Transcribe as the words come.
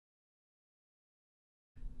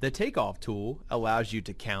The Takeoff tool allows you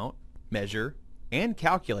to count, measure, and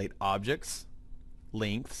calculate objects,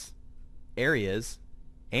 lengths, areas,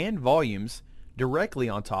 and volumes directly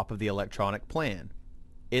on top of the electronic plan.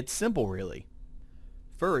 It's simple, really.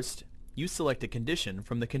 First, you select a condition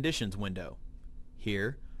from the Conditions window.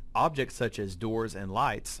 Here, objects such as doors and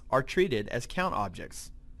lights are treated as count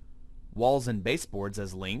objects, walls and baseboards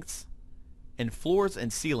as lengths, and floors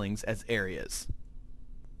and ceilings as areas.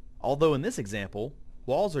 Although in this example,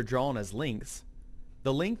 walls are drawn as lengths,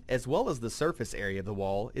 the length as well as the surface area of the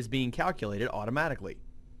wall is being calculated automatically.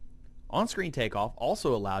 On-screen Takeoff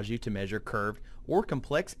also allows you to measure curved or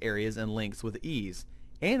complex areas and lengths with ease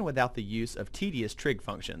and without the use of tedious trig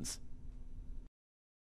functions.